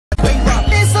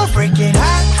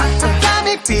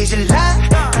휘질러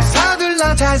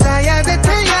서둘러 찾아야 돼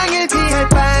태양을 피할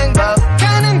방법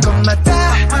가는 곳마다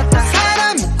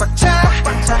사람이 꽉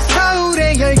차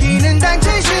서울의 열기는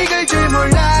당최 식을 줄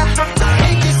몰라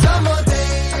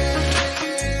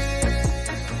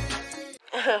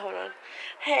Hold on.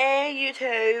 Hey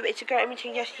YouTube, it's your girl Amy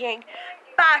Jessica King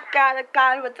back at it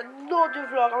again with another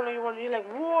vlog. I know you want to be like,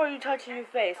 why are you touching your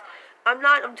face? I'm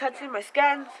not, I'm touching my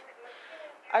skin.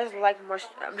 I just like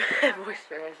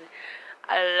moisturizing.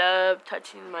 I love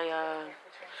touching my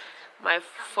my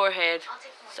forehead.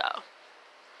 So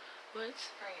what?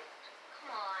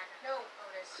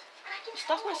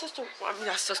 Stuff my sister, I mean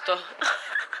not sister.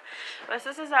 My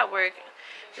sister's at work.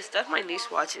 The stuff my niece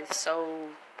watches is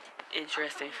so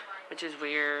interesting, which is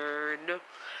weird.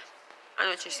 I know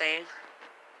what you're saying.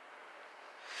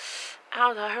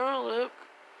 Ow, that hurt my lip.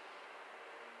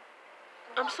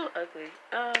 I'm so ugly.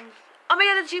 Oh my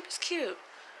god, the Jeep is cute.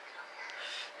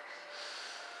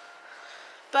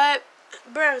 But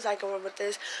where was I going with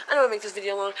this? I don't want to make this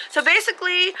video long. So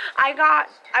basically, I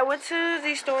went to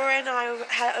the store and I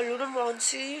had a little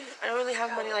munchie. I don't really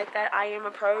have money like that. I am a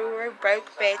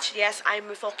broke bitch. Yes, I'm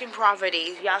a fucking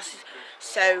poverty. Yes,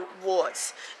 so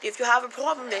what? If you have a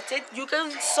problem with it, you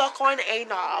can suck on a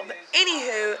knob.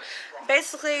 Anywho,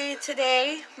 basically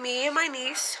today, me and my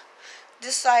niece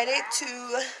decided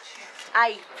to...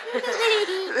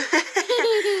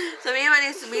 So me and my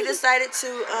niece, we decided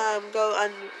to go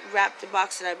unwrap the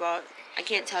box that I bought. I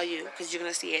can't tell you because you're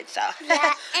gonna see it. So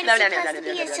yeah, and no. Don't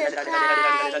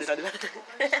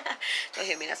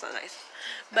hit me. That's not nice.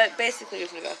 But basically, you're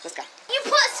gonna go. Let's go. You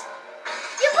pushed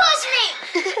me.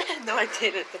 No, I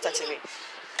didn't. You're touching me.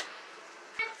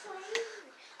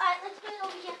 Alright, let's put it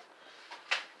over here.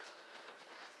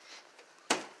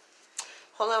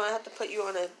 Hold on, I have to put you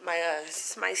on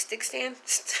my stick stand.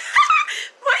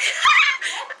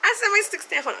 I said my stick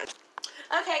stand. Hold on.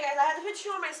 Okay, guys, I have to put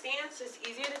you on my stand so it's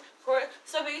easier to record.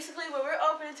 So basically, when we're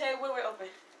open today, when we're open.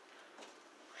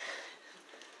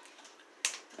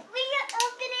 We are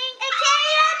opening a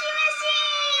karaoke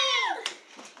machine.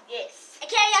 Yes. A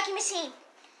karaoke machine.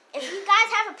 If you guys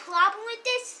have a problem with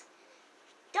this,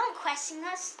 don't question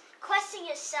us. Question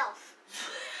yourself.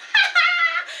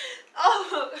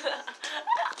 Oh.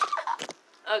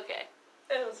 Okay.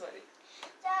 That was funny.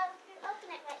 So, you open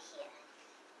it right here.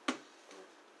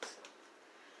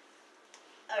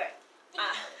 Alright.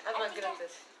 I'm not good at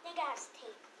this. I think I have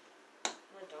tape.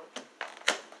 No, don't.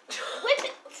 Whip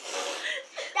it.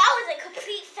 That was a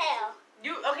complete fail.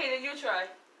 Okay, then you try.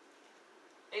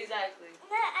 Exactly.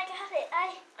 No, I got it.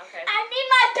 Okay. I need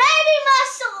my baby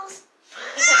muscles.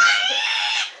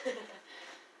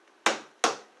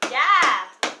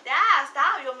 Yeah,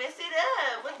 stop. You'll mess it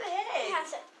up. What the heck?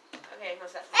 Okay, no,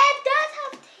 stop. It does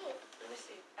have tape. Let me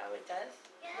see. Oh, it does?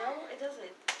 Yeah. No, it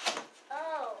doesn't.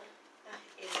 Oh.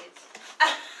 Idiots.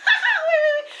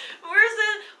 Wait. Where's the...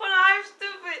 Hold on, I'm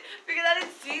stupid. Because I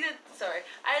didn't see the... Sorry.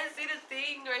 I didn't see the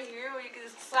thing right here where you can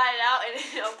just slide it out and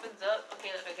it opens up.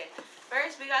 Okay, look, okay.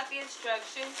 First, we got the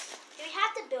instructions. Do we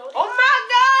have to build it? Oh my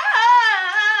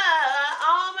god!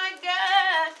 Oh my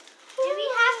god! Do we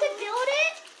have to build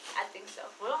it? I think so.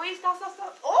 Well, wait, stop. Oh!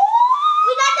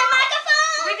 We got the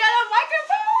microphone! We got a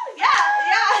microphone? Yeah.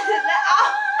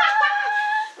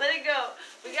 Let it go.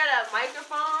 We got a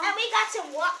microphone. And we got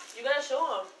some what? You gotta show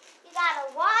them. We got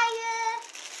a wire.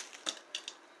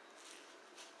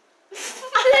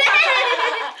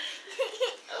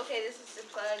 Okay, this is the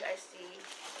plug I see.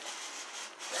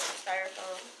 That's the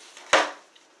styrofoam.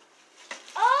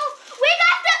 Oh, we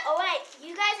got the... Oh, wait.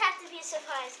 You guys have to be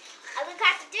surprised. I'm going to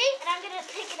count to 3, and I'm going to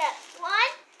pick it up. 1,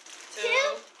 2,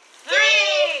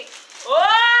 3. Whoa!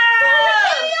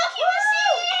 Karaoke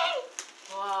machine!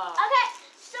 Wow. Okay,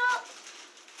 so,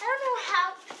 I don't know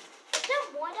how... Is there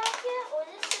one out here, or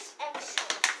is this just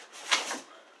extra?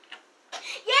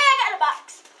 Yeah, I got a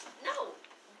box. No.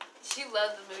 She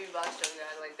loves the movie box show,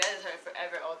 guys. Like, that is her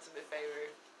forever ultimate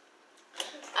favorite.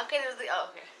 Okay, there's the...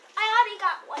 Oh, okay. I already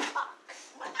got one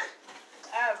box.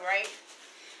 Alright.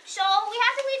 So, we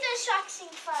have to read the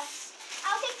instructions first.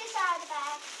 I'll take this out of the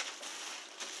bag.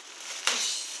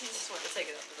 She just wanted to take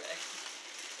it out the bag.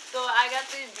 So, I got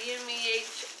the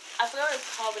DMEH... I forgot what it's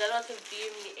called, but I know it's a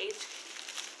DMEH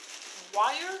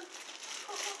wire.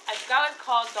 I forgot what it's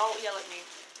called. Don't yell at me.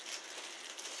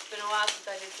 It's been a while since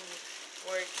I did some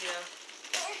work, you know.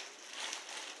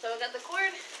 So, we got the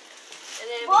cord. And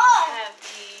then we have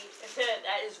the...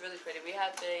 That is really pretty. We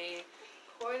have the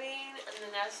recording, and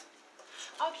then that's...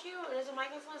 Oh, cute. There's a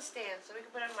microphone stand, so we can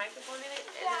put a microphone in it,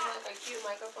 and then like a cute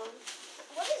microphone.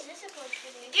 What is this supposed to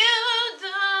be? You don't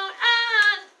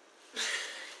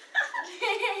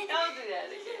Don't do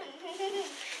that again.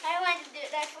 I wanted to do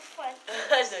that for fun.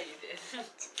 I know you did.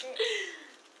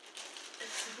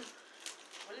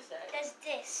 What is that? There's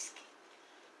disc.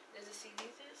 There's a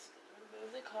CD disc.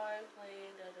 Remove the card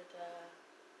playing. Da da da.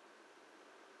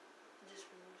 Just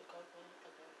remove the card playing.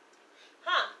 Okay.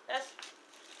 Huh? That's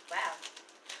wow.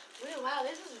 Really, wow.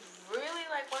 This is really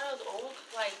like one of those old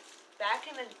like back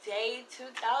in the day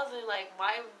 2000 like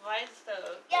my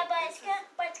stuff. Yeah, like,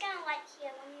 but it's gonna like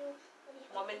here when you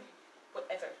woman,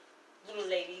 whatever, little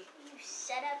lady. You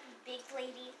set up, you big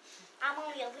lady. I'm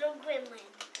only a little gremlin.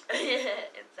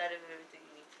 Inside of everything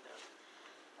you need to know.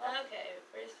 Okay,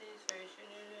 first things first.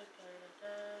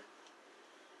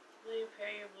 Will you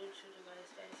pair your Bluetooth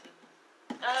device facing?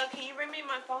 Can you bring me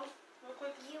my phone real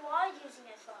quick? You are using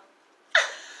a phone.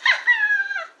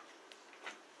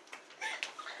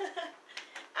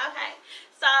 Okay,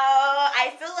 so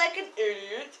I feel like an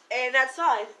idiot, and that's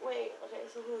fine. Wait, okay,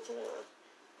 so who's it?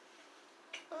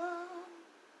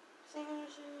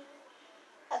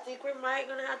 I think we might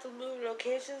gonna have to move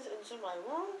locations into our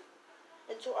room,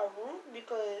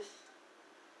 because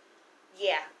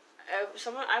yeah,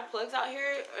 some of our plugs out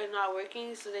here are not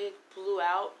working, so they blew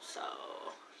out. So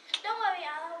Don't worry,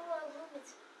 our room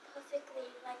is perfectly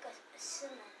like a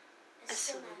cinema. A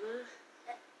cinema.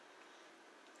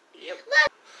 Yep.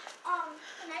 Look.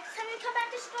 The next time we come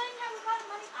back to store and have a lot of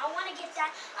money, I wanna get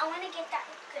that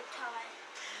guitar.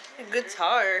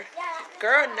 Guitar. Yeah.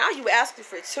 Girl, now you asking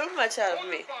for too much out of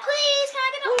me. Please, can I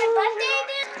get on my birthday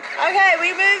then? Okay, we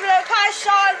move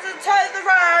locations into the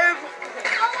room.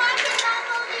 I want to get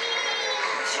Bumblebee.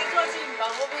 She's watching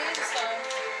Bumblebee, so.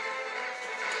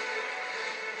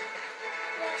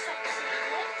 Yes, I see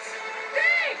it.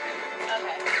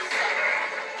 Okay. So.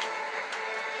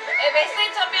 It basically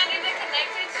told me I need to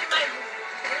connect it to my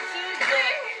Bluetooth,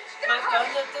 but my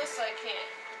phone's up there, so I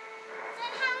can't.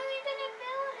 Then how are we gonna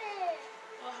build it?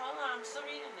 Well, hold on, I'm still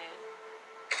reading it.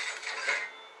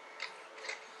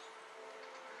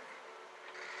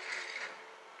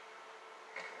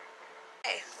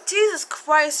 Hey, Jesus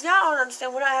Christ, y'all don't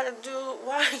understand what I had to do.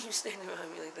 Why are you standing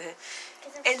behind me like that?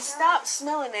 And stop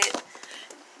smelling it.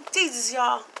 Jesus,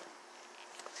 y'all.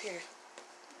 Here.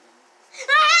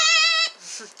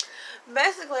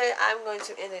 Basically, I'm going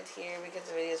to end it here because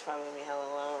the video is probably going to be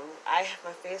hella long.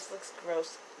 My face looks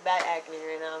gross. Bad acne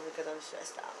right now because I'm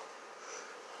stressed out.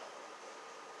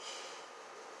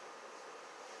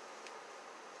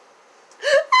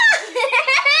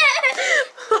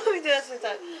 Let me do this next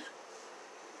time.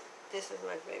 This is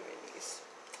my favorite niece.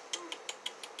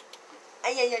 Yeah.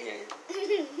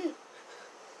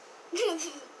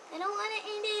 I don't want to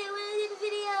end it. I want to do the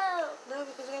video. No,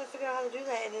 because I gotta figure out how to do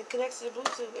that, and it connects to the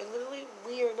Bluetooth. And literally,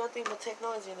 we are nothing but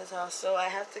technology in this house, so I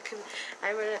have to.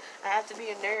 I have to be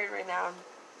a nerd right now and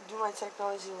do my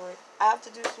technology work. I have to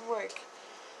do some work,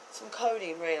 some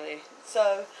coding, really.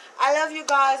 So I love you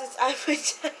guys. It's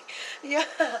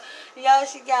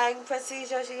Yoshi Gang,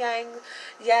 Prestige Yoshi Gang.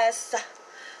 Yes.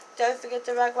 Don't forget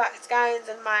the Rugrats gangs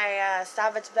and my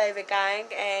Savage Baby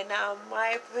gang and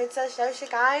my Princess Yoshi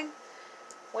gang.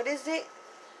 What is it?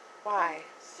 Why?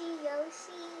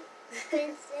 Yoshi,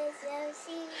 Princess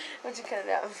Yoshi. Why'd you cut it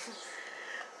out?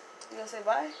 You gonna say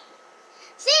bye?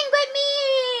 Sing with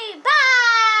me!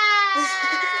 Bye!